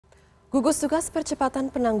Gugus Tugas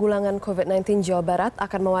Percepatan Penanggulangan COVID-19 Jawa Barat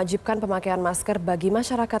akan mewajibkan pemakaian masker bagi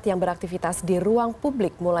masyarakat yang beraktivitas di ruang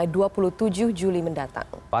publik mulai 27 Juli mendatang.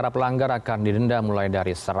 Para pelanggar akan didenda mulai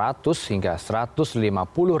dari 100 hingga 150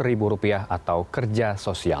 ribu rupiah atau kerja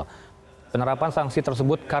sosial. Penerapan sanksi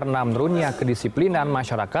tersebut karena menurunnya kedisiplinan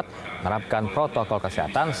masyarakat menerapkan protokol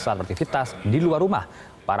kesehatan saat beraktivitas di luar rumah.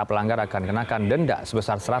 Para pelanggar akan kenakan denda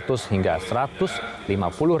sebesar 100 hingga 150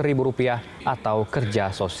 ribu rupiah atau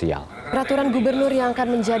kerja sosial. Peraturan gubernur yang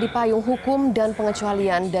akan menjadi payung hukum dan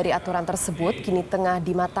pengecualian dari aturan tersebut kini tengah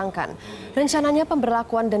dimatangkan. Rencananya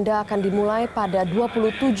pemberlakuan denda akan dimulai pada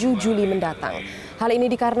 27 Juli mendatang. Hal ini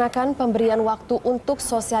dikarenakan pemberian waktu untuk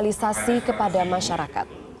sosialisasi kepada masyarakat.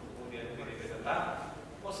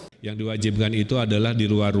 Yang diwajibkan itu adalah di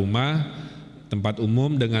luar rumah, tempat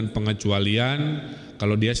umum dengan pengecualian.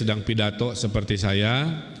 Kalau dia sedang pidato seperti saya,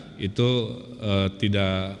 itu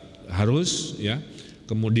tidak harus, ya.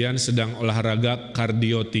 Kemudian sedang olahraga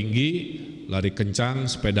kardio tinggi, lari kencang,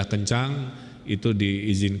 sepeda kencang, itu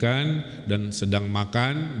diizinkan, dan sedang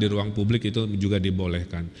makan di ruang publik itu juga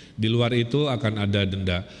dibolehkan. Di luar itu akan ada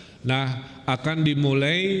denda. Nah, akan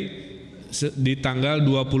dimulai di tanggal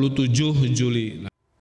 27 Juli.